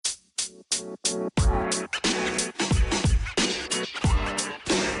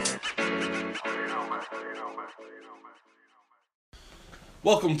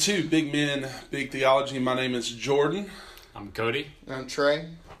Welcome to Big Men, Big Theology. My name is Jordan. I'm Cody. I'm Trey.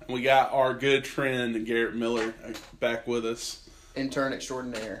 And we got our good friend Garrett Miller back with us. Intern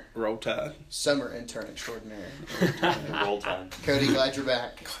extraordinaire. Roll Tide. Summer intern extraordinaire. Roll Tide. Cody, glad you're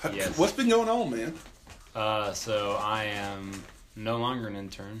back. Yes. What's been going on, man? So I am no longer an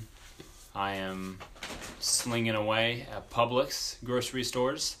intern. I am slinging away at Publix grocery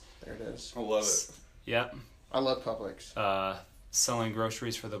stores. There it is. I love it. Yep. I love Publix. Selling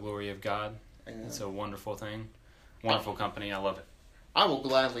groceries for the glory of God. It's a wonderful thing. Wonderful company. I love it. I will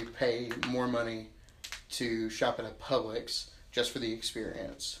gladly pay more money to shop at a Publix just for the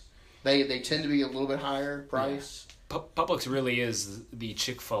experience. They tend to be a little bit higher price. Yeah. Publix really is the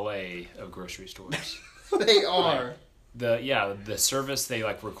Chick-fil-A of grocery stores. They are. The service they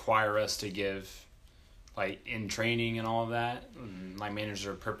require us to give, in training and all of that. My managers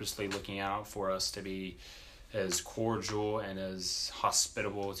are purposely looking out for us to be as cordial and as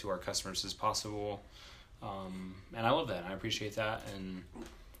hospitable to our customers as possible. And I love that. I appreciate that. And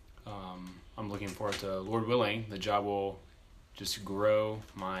I'm looking forward to, Lord willing, the job will just grow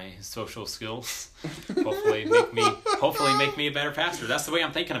my social skills. hopefully make me a better pastor. That's the way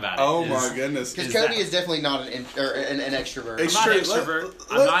I'm thinking about it. Oh my goodness! Because Cody is definitely not an extrovert. I'm not an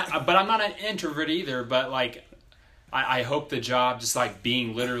extrovert. I'm not an introvert either. But I hope the job, just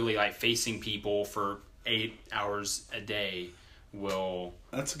being literally facing people for 8 hours a day, will.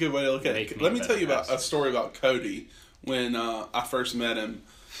 That's a good way to look at it. Let me tell you about a story about Cody when I first met him.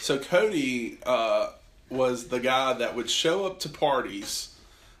 So Cody was the guy that would show up to parties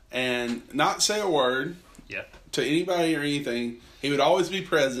and not say a word to anybody or anything. He would always be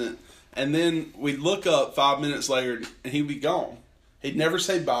present, and then we'd look up 5 minutes later and he'd be gone. He'd never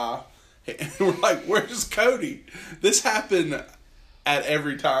say bye. And we're like, where's Cody? This happened at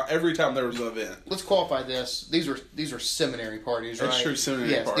every time there was an event. Let's qualify this. These are seminary parties, right? That's true,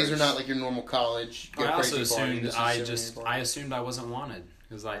 seminary parties. These are not your normal college. I also assumed I assumed I wasn't wanted.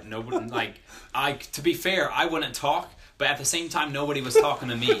 Because nobody, to be fair, I wouldn't talk, but at the same time, nobody was talking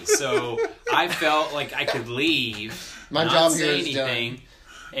to me. So I felt like I could leave, not job say here anything,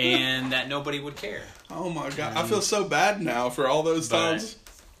 and that nobody would care. Oh my God, I feel so bad now for all those times.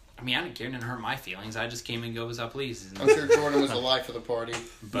 I mean, I didn't care. It didn't hurt my feelings. I just came and go as I pleased. I'm sure Jordan was the life of the party.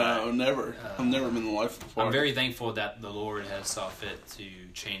 But, no, never. I've never been the life of the party. I'm very thankful that the Lord has saw fit to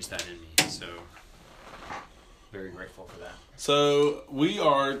change that in me. So, very grateful for that. So we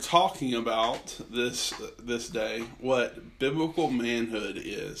are talking about this day what biblical manhood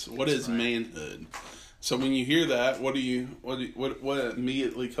is. What is manhood? So when you hear that, what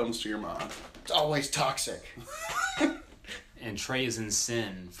immediately comes to your mind? It's always toxic. And Trey is in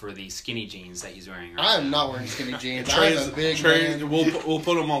sin for the skinny jeans that he's wearing right I am now. not wearing skinny jeans. I'm a big man. We'll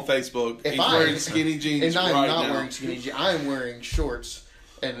put them on Facebook. He's wearing skinny jeans right now. And I'm not wearing skinny jeans. I am wearing shorts.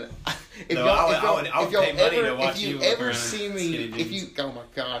 And if you ever see me, oh my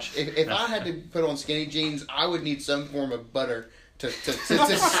gosh, if I had to put on skinny jeans, I would need some form of butter to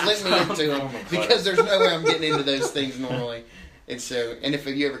slip me into them because there's no way I'm getting into those things normally. And if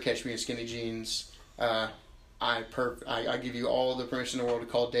you ever catch me in skinny jeans, I give you all the permission in the world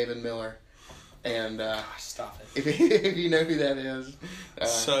to call David Miller. And stop it. If you know who that is,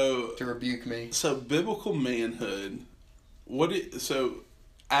 to rebuke me. So biblical manhood,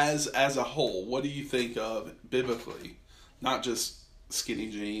 as a whole, what do you think of biblically? Not just skinny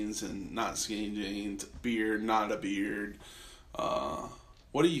jeans and not skinny jeans, beard, not a beard.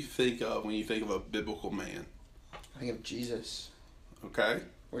 What do you think of when you think of a biblical man? I think of Jesus. Okay.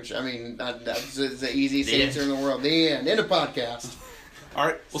 Which, I mean, that's the easiest answer in the world. The end. End of podcast. All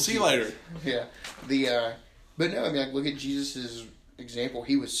right. We'll see you later. Yeah. But no, I mean, look at Jesus' example.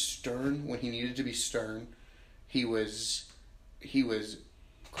 He was stern when he needed to be stern. He was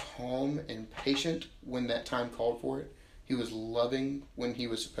calm and patient when that time called for it. He was loving when he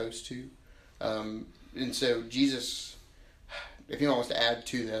was supposed to. And so Jesus, if anyone wants to add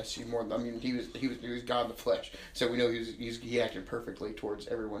to this, he was God in the flesh. So we know he acted perfectly towards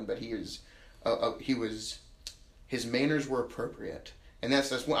everyone, but his manners were appropriate. And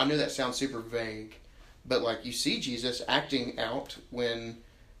that's I know that sounds super vague, but you see Jesus acting out when,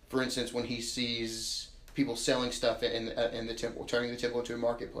 for instance, when he sees people selling stuff in the temple, turning the temple into a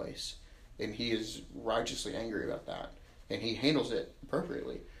marketplace, and he is righteously angry about that, and he handles it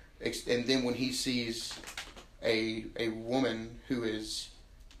appropriately. And then when he sees a woman who is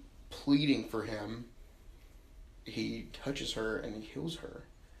pleading for him, he touches her and he heals her.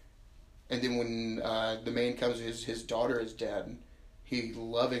 And then when the man comes, his daughter is dead, he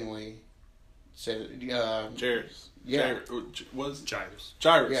lovingly said, Jairus. Yeah. Was Jairus.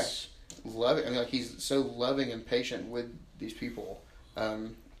 Jairus. Yeah. Loving. I mean, like, he's so loving and patient with these people. But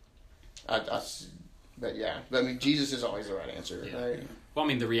yeah, I mean, Jesus is always the right answer. Yeah. Right? Well, I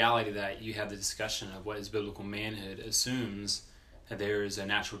mean, the reality that you have the discussion of what is biblical manhood assumes that there is a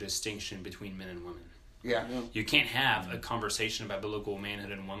natural distinction between men and women. Yeah. You can't have a conversation about biblical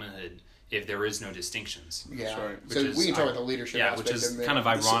manhood and womanhood if there is no distinctions. Yeah. That's right. So we can talk about the leadership. Yeah, which aspect is of kind of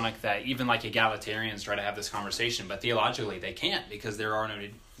ironic that even like egalitarians try to have this conversation, but theologically they can't because there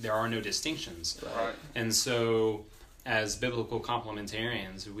are no distinctions. Right. And so, as biblical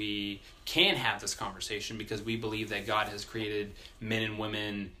complementarians, we can have this conversation because we believe that God has created men and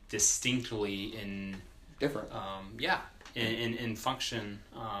women distinctly in different. In function.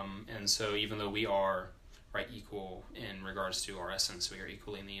 And so, even though we are equal in regards to our essence, we are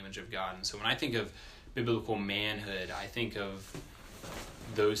equally in the image of God. And so, when I think of biblical manhood, I think of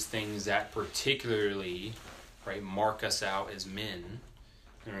those things that particularly mark us out as men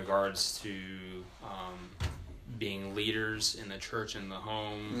in regards to being leaders in the church and the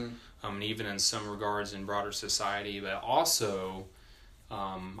home, and even in some regards in broader society, but also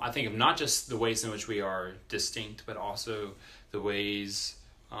I think of not just the ways in which we are distinct, but also the ways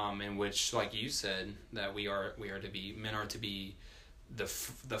in which, like you said, that men are to be the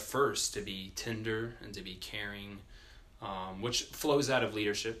first to be tender and to be caring, which flows out of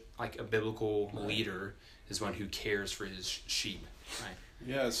leadership. Like a biblical leader is one who cares for his sheep, right?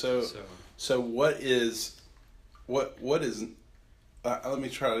 Yeah. So what is let me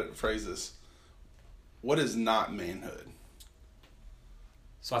try to phrase this. What is not manhood?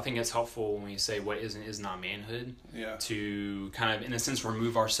 So I think it's helpful when we say what is not manhood, yeah, to kind of, in a sense,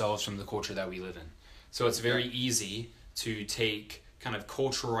 remove ourselves from the culture that we live in. So it's very easy to take kind of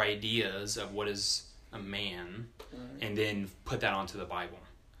cultural ideas of what is a man and then put that onto the Bible.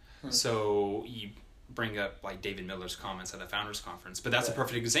 So you bring up like David Miller's comments at the Founders Conference, but that's a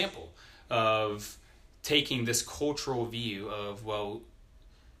perfect example of taking this cultural view of, well,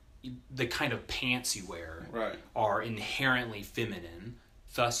 the kind of pants you wear are inherently feminine,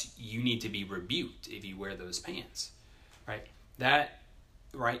 thus you need to be rebuked if you wear those pants, right?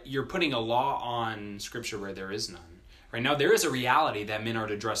 You're putting a law on Scripture where there is none. Right now, there is a reality that men are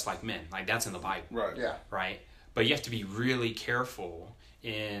to dress like men, like that's in the Bible, right? Yeah, right. But you have to be really careful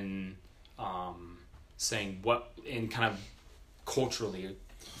in saying what, in kind of culturally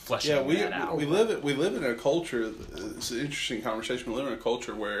fleshing that out. We live in a culture. It's an interesting conversation. We live in a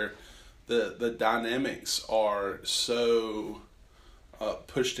culture where the dynamics are so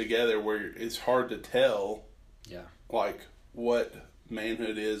pushed together where it's hard to tell, like what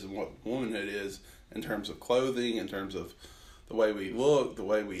manhood is and what womanhood is in terms of clothing, in terms of the way we look, the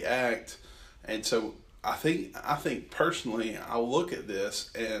way we act, and so I think personally, I look at this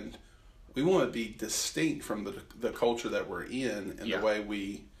and we want to be distinct from the culture that we're in, and the way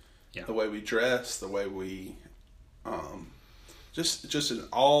we dress, the way we just in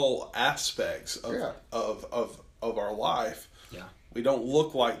all aspects of our life. Yeah. We don't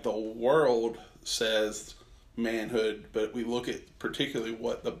look like the world says manhood, but we look at particularly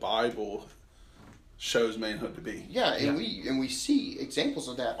what the Bible shows manhood to be. Yeah, and we see examples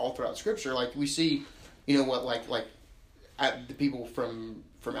of that all throughout Scripture. Like we see, like the people from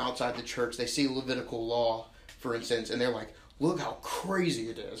outside the church, they see Levitical law, for instance, and they're like, look how crazy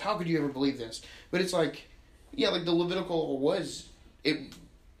it is. How could you ever believe this? But it's like, like the Levitical was,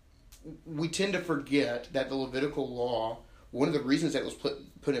 we tend to forget that the Levitical law, one of the reasons that it was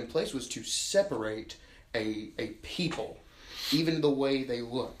put in place was to separate a people, even the way they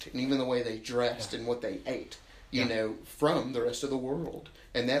looked and even the way they dressed and what they ate, from the rest of the world.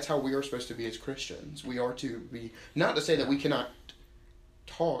 And that's how we are supposed to be as Christians. We are to be, not to say that we cannot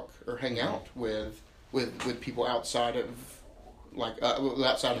talk or hang out with people outside of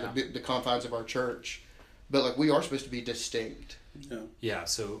the confines of our church, but like we are supposed to be distinct. Yeah.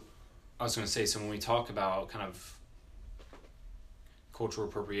 So I was going to say, so when we talk about kind of cultural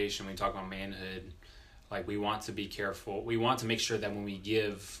appropriation, we talk about manhood, like we want to be careful. We want to make sure that when we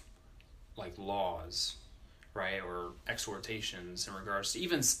give like laws, right, or exhortations in regards to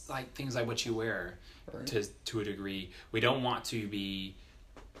even like things like what you wear, to a degree, we don't want to be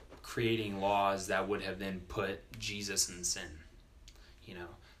creating laws that would have then put Jesus in sin,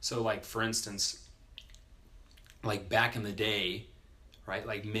 So like, for instance, like back in the day, right,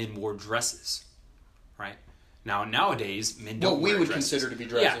 like men wore dresses, right? Now nowadays men don't wear dresses. Consider to be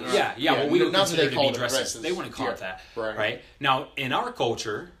dresses. Yeah. Well, we would consider to be dresses. They wouldn't call it that, right? Now in our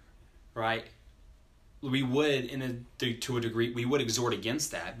culture, right, we would, to a degree, we would exhort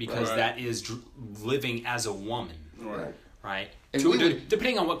against that because that is living as a woman, right? And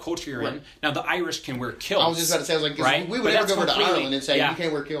depending on what culture you're in. Now, the Irish can wear kilts. I was just about to say, like, right? we would never go over to Ireland and say, you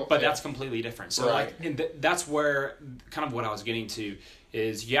can't wear kilts. But that's completely different. So, right. That's where, kind of what I was getting to,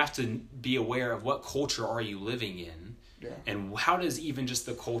 is you have to be aware of what culture are you living in, and how does even just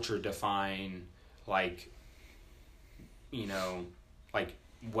the culture define, like, like,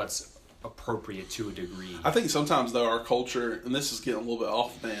 what's appropriate to a degree. I think sometimes though our culture, and this is getting a little bit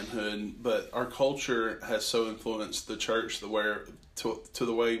off manhood, but our culture has so influenced the church to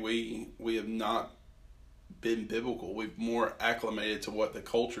the way we have not been biblical. We've more acclimated to what the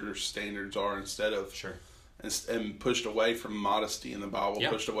culture standards are instead of and pushed away from modesty in the Bible,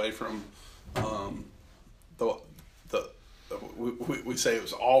 pushed away from we say it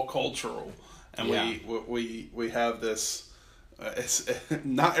was all cultural, and we have this. It's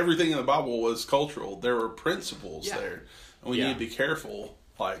not everything in the Bible was cultural. There were principles there, and we need to be careful,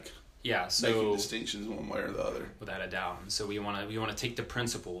 like making distinctions one way or the other, without a doubt. And so we want to take the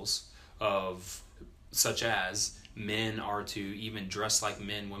principles of, such as men are to even dress like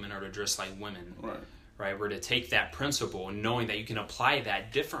men, women are to dress like women. Right. We're to take that principle, knowing that you can apply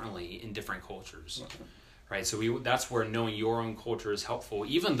that differently in different cultures. Right, so that's where knowing your own culture is helpful,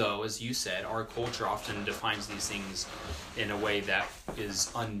 even though, as you said, our culture often defines these things in a way that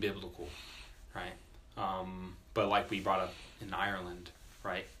is unbiblical, right? But like we brought up in Ireland,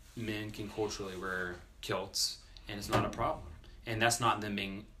 right, men can culturally wear kilts, and it's not a problem. And that's not them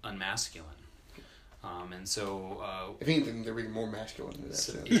being unmasculine. And so... if anything, they're being more masculine than that.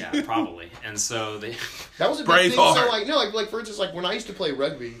 So, yeah, probably. And so they... That was a big thing. So, like, for instance, like, when I used to play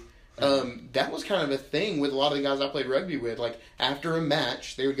rugby... that was kind of a thing with a lot of the guys I played rugby with. Like, after a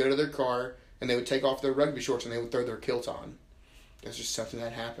match, they would go to their car and they would take off their rugby shorts and they would throw their kilts on. That's just something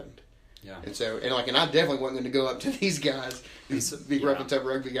that happened. Yeah. And so, and I definitely wasn't going to go up to these guys, these big rough and tough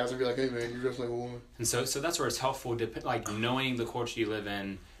rugby guys, and be like, "Hey man, you're dressed like a woman." And so that's where it's helpful to, like, knowing the culture you live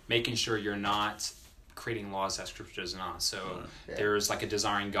in, making sure you're not creating laws that Scripture does not. So there's like a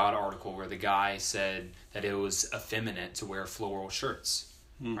Desiring God article where the guy said that it was effeminate to wear floral shirts,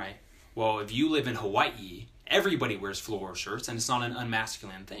 right? Well, if you live in Hawaii, everybody wears floral shirts, and it's not an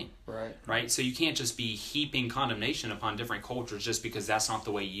unmasculine thing. Right? So you can't just be heaping condemnation upon different cultures just because that's not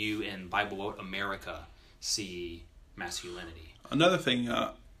the way you in Bible America see masculinity. Another thing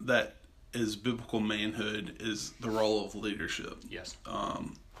that is biblical manhood is the role of leadership. Yes.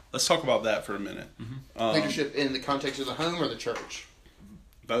 Let's talk about that for a minute. Leadership in the context of the home or the church?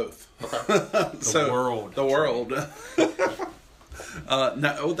 Both. Okay. The world. The world.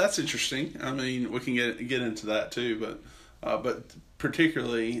 That's interesting. I mean, we can get into that too, but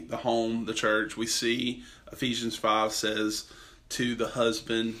particularly the home, the church. We see Ephesians 5 says to the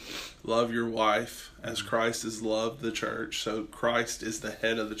husband, love your wife as Christ has loved the church. So Christ is the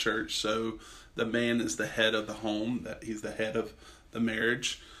head of the church. So the man is the head of the home. That he's the head of the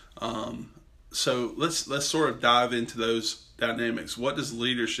marriage. So let's sort of dive into those dynamics. What does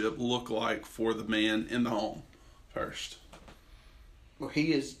leadership look like for the man in the home first? Well,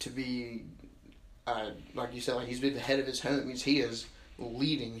 he is to be, like you said, like he's been the head of his home. It means he is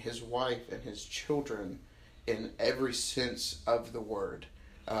leading his wife and his children in every sense of the word.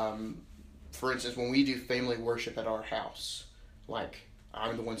 For instance, when we do family worship at our house, like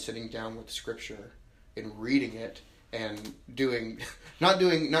I'm the one sitting down with Scripture and reading it and not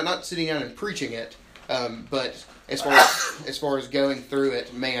sitting down and preaching it, but as far as going through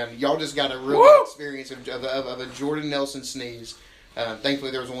it, man, y'all just got a real good experience of a Jordan Nelson sneeze.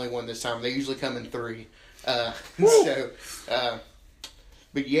 Thankfully, there was only one this time. They usually come in 3.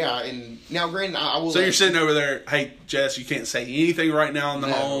 But yeah, and now, granted, I will... So you're sitting over there, hey, Jess, you can't say anything right now in the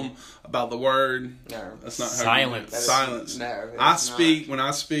home about the word? No. That's not how Silence. Silence. No. When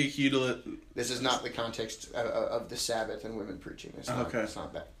I speak, you do it... This is not the context of the Sabbath and women preaching. It's not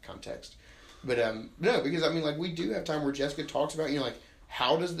that context. But, no, because, I mean, like, we do have time where Jessica talks about, like,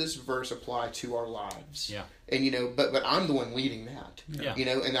 how does this verse apply to our lives? Yeah. And, but I'm the one leading that. Yeah.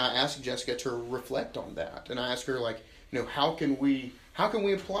 And I asked Jessica to reflect on that. And I asked her, like, how can we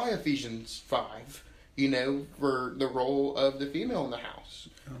apply Ephesians 5, for the role of the female in the house?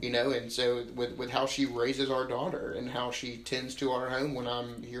 And so with how she raises our daughter and how she tends to our home when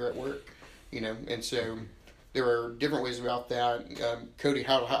I'm here at work, and so there are different ways about that. Cody,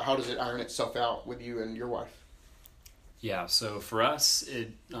 how does it iron itself out with you and your wife? Yeah, so for us,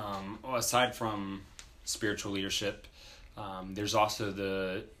 it aside from spiritual leadership, there's also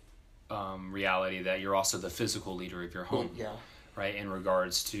the reality that you're also the physical leader of your home. Yeah. Right, in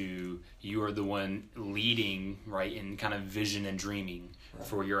regards to you are the one leading, right, in kind of vision and dreaming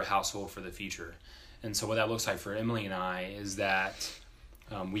for your household for the future. And so what that looks like for Emily and I is that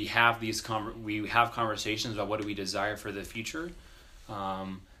we have conversations about what do we desire for the future,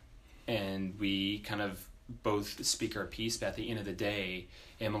 and we kind of both speak our piece. But at the end of the day,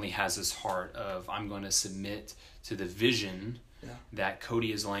 Emily has this heart of, I'm going to submit to the vision that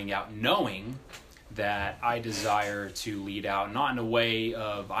Cody is laying out, knowing that I desire to lead out, not in a way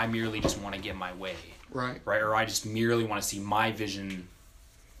of I merely just want to get my way, right, or I just merely want to see my vision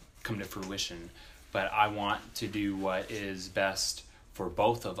come to fruition, but I want to do what is best for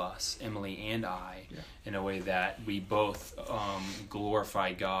both of us, Emily and I, in a way that we both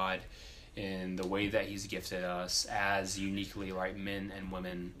glorify God in the way that He's gifted us as uniquely men and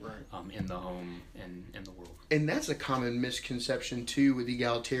women in the home and in the world. And that's a common misconception too with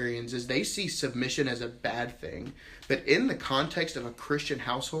egalitarians, is they see submission as a bad thing. But in the context of a Christian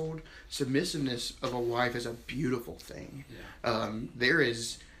household, submissiveness of a wife is a beautiful thing. There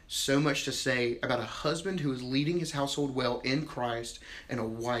is so much to say about a husband who is leading his household well in Christ, and a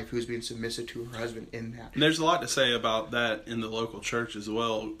wife who is being submissive to her husband in that. And there's a lot to say about that in the local church as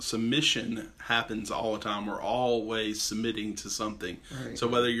well. Submission happens all the time. We're always submitting to something. Right. So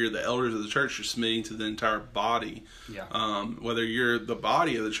whether you're the elders of the church, you're submitting to the entire body. Whether you're the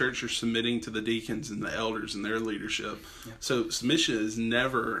body of the church, you're submitting to the deacons and the elders and their leadership. So submission is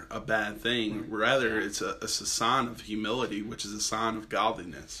never a bad thing. Rather, it's a sign of humility, which is a sign of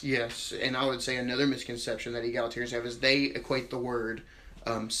godliness. Yes, and I would say another misconception that egalitarians have is they equate the word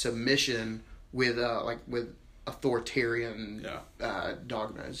submission with authoritarian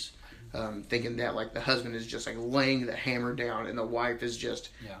dogmas, thinking that like the husband is just like laying the hammer down and the wife is just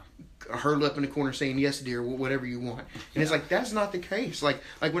hurled up in the corner saying, "Yes, dear, whatever you want." And it's like that's not the case. Like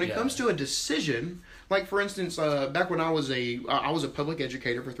when it comes to a decision, like for instance, back when I was a public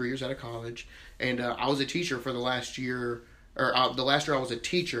educator for 3 years out of college, and I was a teacher for the last year. The last year I was a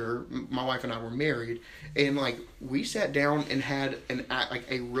teacher, my wife and I were married, and like we sat down and had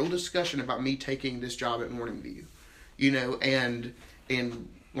a real discussion about me taking this job at Morning View, and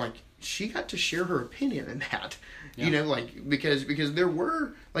like she got to share her opinion in that, like because there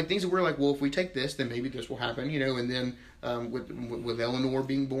were like things that were like, well, if we take this, then maybe this will happen, and then with Eleanor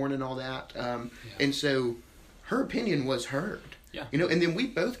being born and all that, and so her opinion was heard, and then we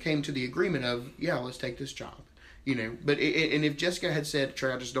both came to the agreement of let's take this job. But and if Jessica had said,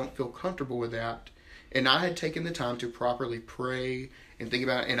 Trey, I just don't feel comfortable with that, and I had taken the time to properly pray and think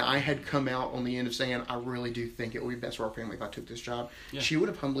about it, and I had come out on the end of saying, I really do think it would be best for our family if I took this job, she would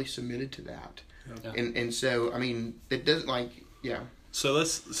have humbly submitted to that. And so, I mean, it doesn't So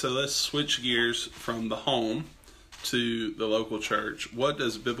let's switch gears from the home to the local church. What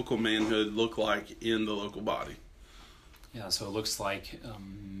does biblical manhood look like in the local body? So it looks like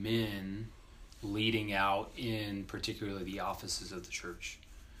men leading out in particularly the offices of the church,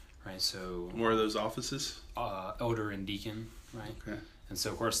 right? So where are those offices? Elder and deacon, right? Okay. And so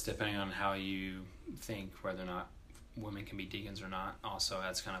of course, depending on how you think whether or not women can be deacons or not, also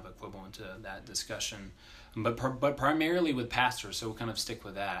that's kind of equivalent to that discussion. But primarily with pastors, so we'll kind of stick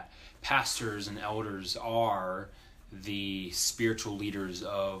with that. Pastors and elders are the spiritual leaders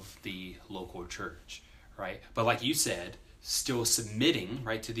of the local church, right? But like you said, still submitting,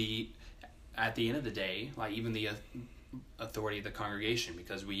 right, to at the end of the day, like even the authority of the congregation,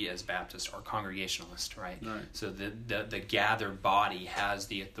 because we as Baptists are congregationalists, right? So the gathered body has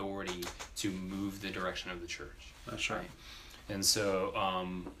the authority to move the direction of the church. That's right. And so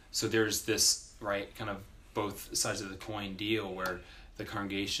so there's this, right, kind of both sides of the coin deal where the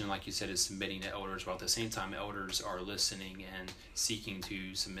congregation, like you said, is submitting to elders, while at the same time elders are listening and seeking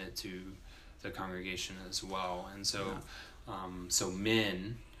to submit to the congregation as well. And so so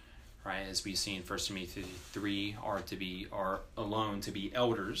men, right, as we see in 1 Timothy 3, are alone to be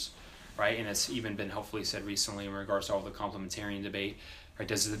elders, right? And it's even been helpfully said recently in regards to all the complementarian debate, right?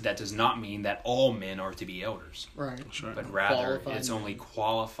 That does not mean that all men are to be elders, right? But rather it's only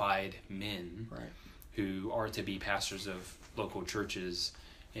qualified men, who are to be pastors of local churches,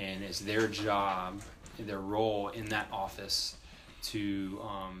 and it's their job, their role in that office to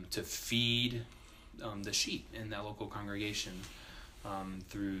feed the sheep in that local congregation.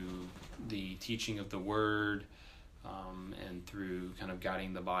 Through the teaching of the word, and through kind of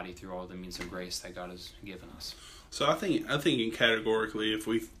guiding the body through all the means of grace that God has given us. So I think categorically, if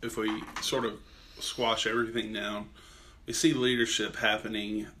we sort of squash everything down, we see leadership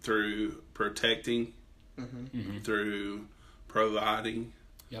happening through protecting, through providing.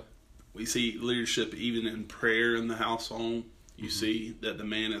 We see leadership even in prayer in the household. You see that the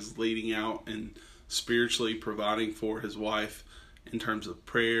man is leading out and spiritually providing for his wife, in terms of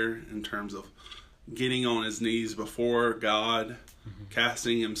prayer, in terms of getting on his knees before God,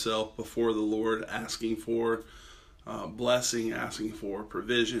 casting himself before the Lord, asking for blessing, asking for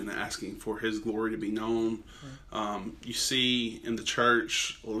provision, asking for His glory to be known. You see in the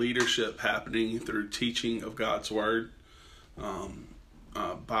church leadership happening through teaching of God's Word,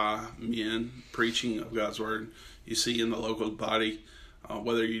 by men, preaching of God's Word. You see in the local body,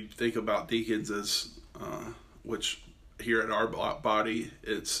 whether you think about deacons as, which here at our body,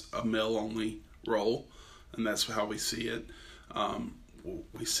 it's a male-only role, and that's how we see it.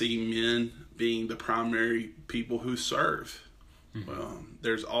 We see men being the primary people who serve.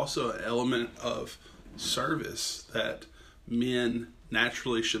 There's also an element of service that men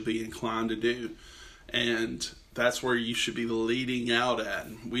naturally should be inclined to do, and that's where you should be leading out at.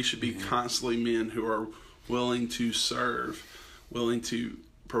 We should be constantly men who are willing to serve, willing to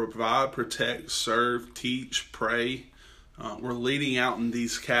provide, protect, serve, teach, pray. We're leading out in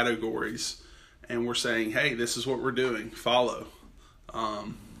these categories, and we're saying, hey, this is what we're doing, follow.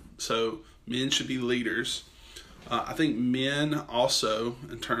 So men should be leaders. I think men also,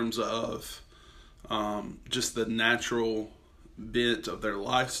 in terms of just the natural bent of their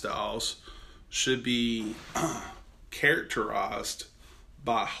lifestyles, should be characterized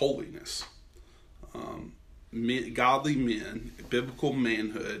by holiness. Godly men, biblical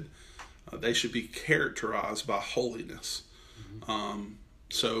manhood, they should be characterized by holiness.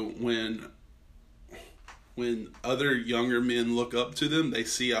 So when other younger men look up to them, they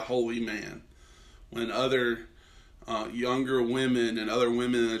see a holy man. When other younger women and other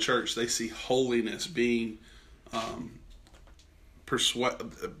women in the church, they see holiness being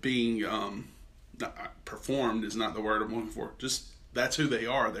performed is not the word I'm looking for. Just that's who they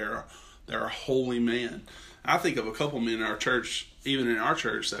are. They're a holy man. I think of a couple men in our church, even in our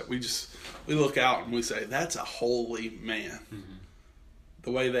church, that we look out and we say, that's a holy man.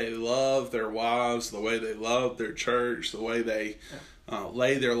 The way they love their wives, the way they love their church, the way they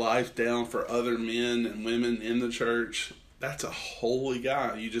lay their life down for other men and women in the church, that's a holy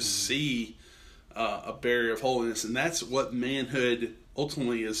guy. You just see a barrier of holiness, and that's what manhood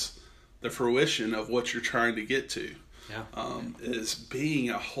ultimately is, the fruition of what you're trying to get to. Is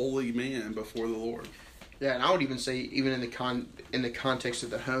being a holy man before the Lord. Yeah, and I would even say, even in the context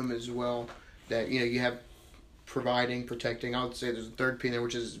of the home as well, that you have providing, protecting. I would say there's a third P in there,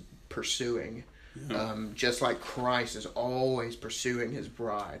 which is pursuing. Just like Christ is always pursuing His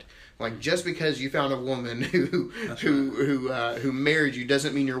bride. Like, just because you found a woman who married you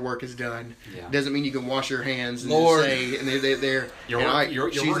doesn't mean your work is done. Doesn't mean you can wash your hands and Lord. say, and they're your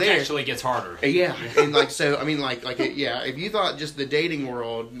work there. Actually gets harder. And like, so I mean, if you thought just the dating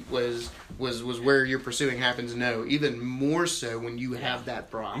world was where your pursuing happens, no, even more so when you have that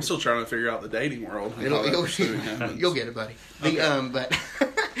bride. I'm still trying to figure out the dating world. You'll get it, buddy. Okay.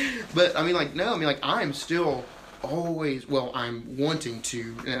 But I mean, I'm still always, I'm wanting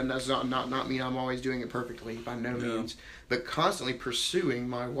to, and that's not mean I'm always doing it perfectly, by no means, but constantly pursuing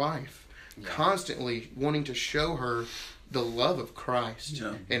my wife, constantly wanting to show her the love of Christ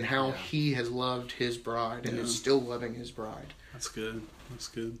and how He has loved His bride and is still loving His bride. That's good.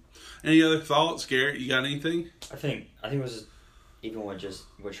 Any other thoughts, Garrett? You got anything? I think it was even what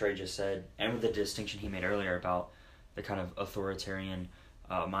Trey just said, and with the distinction he made earlier about the kind of authoritarian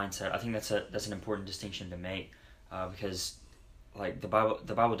mindset. I think that's an important distinction to make, because like the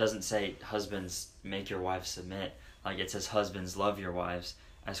Bible doesn't say husbands make your wives submit. Like, it says husbands love your wives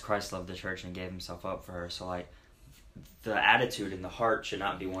as Christ loved the church and gave Himself up for her. So like the attitude in the heart should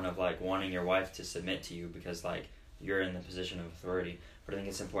not be one of like wanting your wife to submit to you because like you're in the position of authority. But I think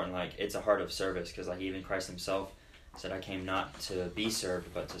it's important, like, it's a heart of service, because like even Christ Himself said, I came not to be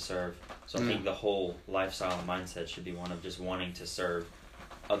served but to serve. So I think the whole lifestyle and mindset should be one of just wanting to serve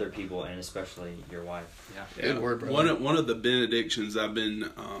other people, and especially your wife. Good word, brother. One of the benedictions I've been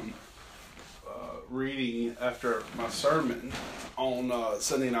reading after my sermon on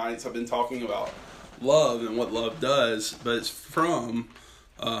Sunday nights, I've been talking about love and what love does, but it's from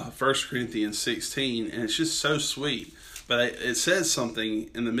 1 Corinthians 16, and it's just so sweet. But it says something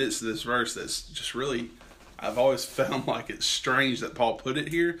in the midst of this verse that's just really, I've always found like it's strange that Paul put it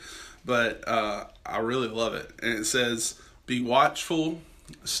here, but I really love it. And it says, be watchful,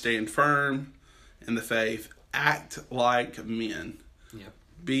 stand firm in the faith, act like men,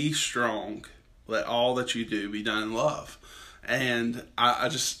 be strong, let all that you do be done in love. And I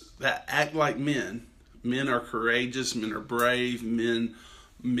just, that act like men are courageous, men are brave,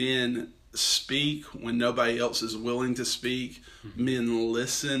 men speak when nobody else is willing to speak, men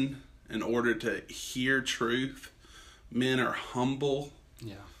listen in order to hear truth, men are humble,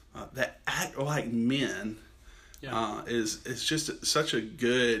 that act like men is just such a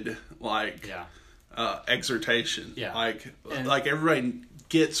good exhortation. Like everybody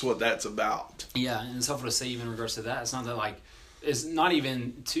gets what that's about. Yeah, and it's helpful to say even in regards to that, it's not that it's not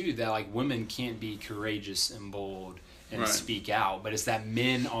even too that women can't be courageous and bold and speak out, but it's that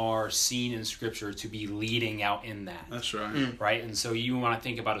men are seen in Scripture to be leading out in that. That's right. Right, and so you want to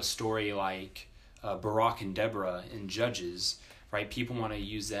think about a story like Barak and Deborah in Judges, right? People want to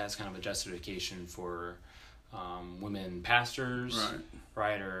use that as kind of a justification for women pastors,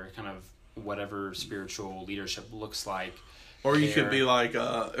 right, or kind of whatever spiritual leadership looks like. Or you could be like,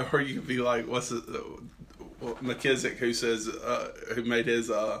 what's it, McKissick, who says, who made his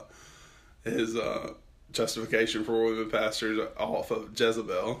justification for women pastors off of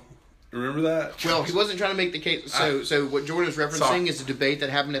Jezebel. Remember that? Well, he wasn't trying to make the case. So what Jordan is referencing is a debate that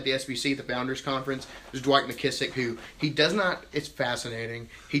happened at the SBC, the Founders Conference. There's Dwight McKissick, who he does not. It's fascinating.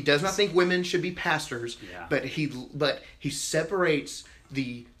 He does not think women should be pastors, but he separates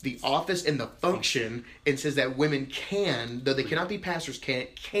the office and the function and says that women can, though they cannot be pastors,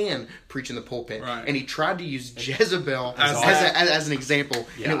 can preach in the pulpit. Right. And he tried to use Jezebel as an example,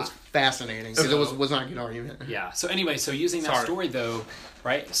 and it was fascinating because it was not a good argument. Yeah. So anyway, using that story though,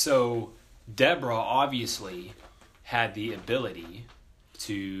 right? So Deborah obviously had the ability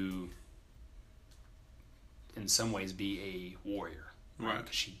to, in some ways, be a warrior, right?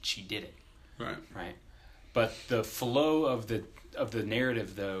 She did it, right. But the flow of the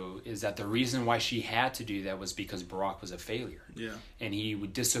narrative, though, is that the reason why she had to do that was because Barak was a failure. Yeah. And he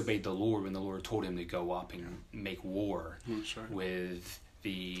would disobey the Lord when the Lord told him to go up and make war with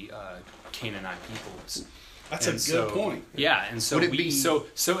the Canaanite peoples. That's a good point. Yeah, and so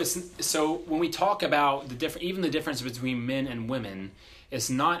so when we talk about the difference between men and women, it's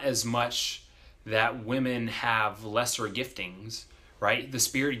not as much that women have lesser giftings, right? The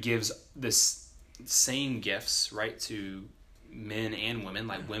Spirit gives this same gifts, right, to men and women.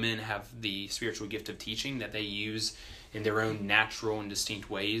 Like women have the spiritual gift of teaching that they use in their own natural and distinct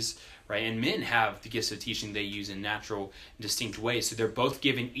ways, right? And men have the gifts of teaching they use in natural and distinct ways. So they're both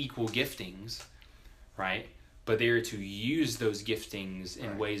given equal giftings, right? But they are to use those giftings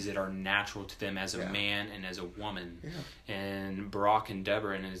in ways that are natural to them as a man and as a woman. Yeah. And Barak and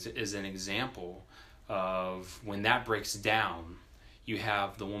Deborah is an example of when that breaks down, you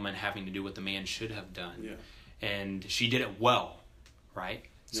have the woman having to do what the man should have done. Yeah. And she did it well, right?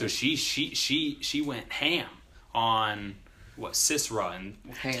 Yeah. So she went ham on Sisera and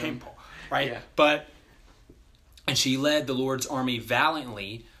Temple, right? Yeah. And she led the Lord's army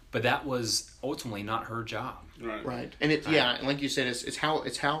valiantly, but that was ultimately not her job. Right. And and like you said, it's how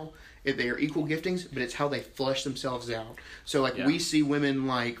they are equal giftings, but it's how they flesh themselves out. So we see women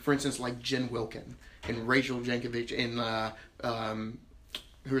for instance, like Jen Wilkin and Rachel Jankovic and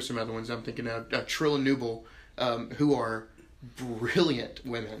who are some other ones I'm thinking of? Trilla Newble, who are brilliant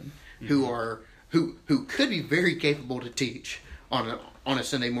women, who could be very capable to teach on a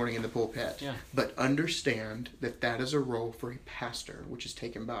Sunday morning in the pulpit, but understand that is a role for a pastor, which is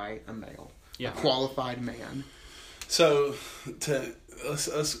taken by a male, a qualified man. So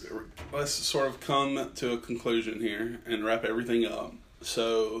let's sort of come to a conclusion here and wrap everything up.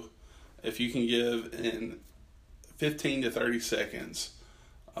 So if you can give in 15 to 30 seconds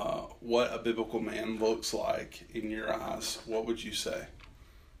what a biblical man looks like in your eyes, what would you say?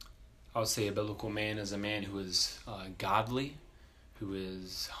 I would say a biblical man is a man who is godly, who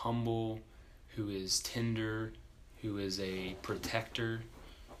is humble, who is tender, who is a protector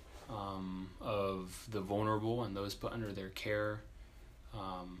of the vulnerable and those put under their care.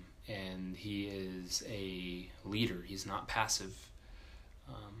 And he is a leader. He's not passive,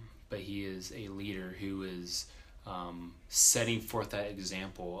 but he is a leader who is setting forth that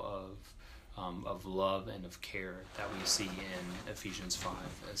example of love and of care that we see in Ephesians 5,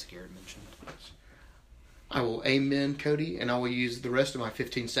 as Garrett mentioned. I will amen, Cody, and I will use the rest of my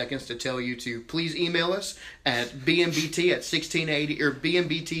 15 seconds to tell you to please email us at bmbt at 1680 or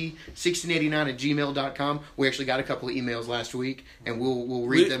bmbt1689@gmail.com. We actually got a couple of emails last week, and we'll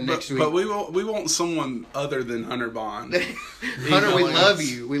read them next week. But we want someone other than Hunter Bond. Hunter, we love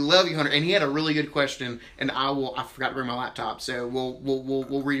you. We love you, Hunter. And he had a really good question, and I forgot to bring my laptop, so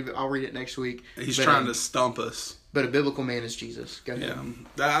we'll read it. I'll read it next week. He's trying to stump us. But a biblical man is Jesus. Go ahead.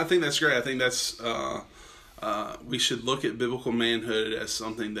 Yeah, I think that's great. I think that's. We should look at biblical manhood as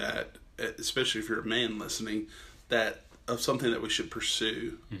something that, especially if you're a man listening, something that we should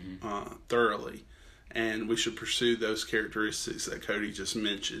pursue thoroughly, and we should pursue those characteristics that Cody just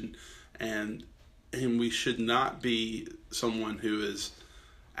mentioned, and we should not be someone who is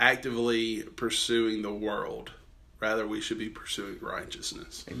actively pursuing the world. Rather, we should be pursuing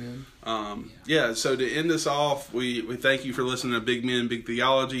righteousness. Amen. So to end this off, we thank you for listening to Big Men, Big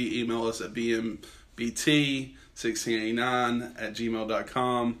Theology. Email us at bmbt1689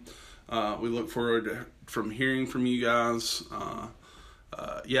 1689@gmail.com. We look forward from hearing from you guys.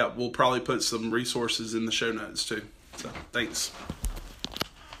 We'll probably put some resources in the show notes too. So thanks.